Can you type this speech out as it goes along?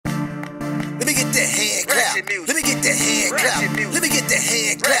clap. Let me get the hand clap. Let me get the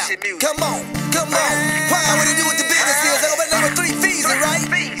hand clap. Come on, come on. Why would you do what the business is? I go by the name of 3 Fees, right?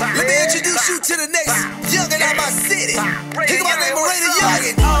 Let me introduce you to the next youngin' out my city. He go by the name of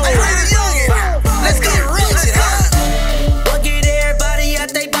RayDaYungin. Hey, RayDaYungin. Let's get Ratchet, huh? What get everybody out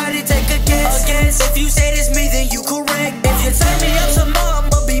they body, take a guess. If you say it's me, then you correct. If you turn me up some more,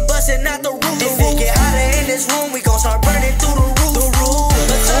 I'ma be busting out the roof. If it get hotter in this room, we gon' start burning through the roof.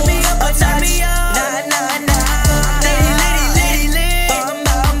 But turn me up, but turn me up. Nah, nah, nah. Litty, bum,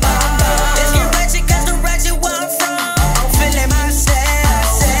 bum, bum. Let's get ratchet, cause the ratchet where I'm from. I'm feeling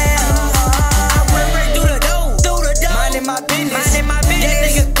myself. I went right through the door. Minding my business. That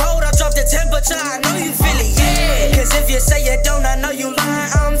nigga cold, I dropped the temperature. I know you feel it, yeah. Cause if you say you don't, I know you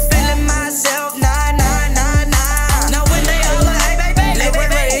lying. I'm feeling myself. Nah. Now when they all like, hey, baby, let it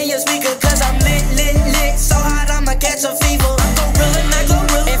right in your speaker, cause I'm lit. So hot, I'ma catch a fever. I'm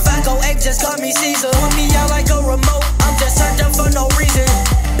gorilla. If I go egg, just call me Caesar. Want me out like a remote, I'm just turned up for no reason.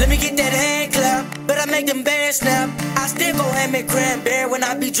 Let me get that hand clap, but I make them bands snap. I still go ham and cranberry when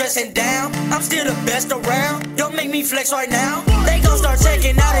I be dressing down. I'm still the best around, don't make me flex right now. They gon' start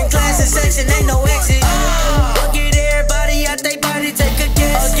checking out in class and section, ain't no exit. What get everybody out they body, take a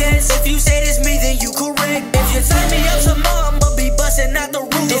guess. If you say it's me, then you correct. If you turn me up some more, I'ma be busting out the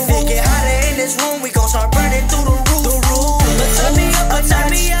roof. If it get hotter in this room, we gon' start burning through the roof. But turn me up, but turn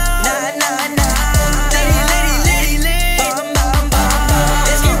me up. Nah. Litty, bum, bum.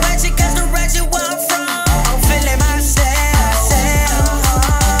 Let's get ratchet, cause the ratchet where I'm from. I'm feeling myself.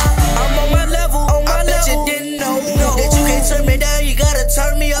 I'm on my level, I bet you didn't know that you can't turn me down, you gotta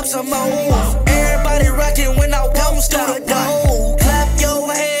turn me up some more. Everybody rockin' when I walk through the door. Clap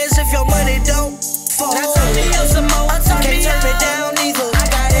your hands if your money don't fall. Now turn me up some more, can't turn me down either. I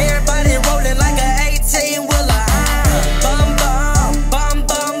got everybody rolling like a 18-wheeler. Bum.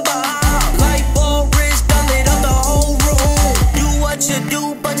 Like Boris, done lit up the whole room. Do what you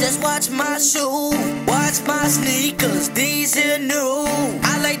do, but just watch my shoe. Watch my sneakers, these here new.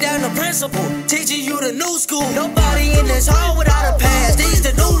 I lay down the principle, teaching you the new school. Nobody in this hall without a pass, these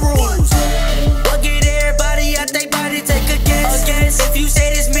the new rules. What get everybody out they body, take a guess. If you say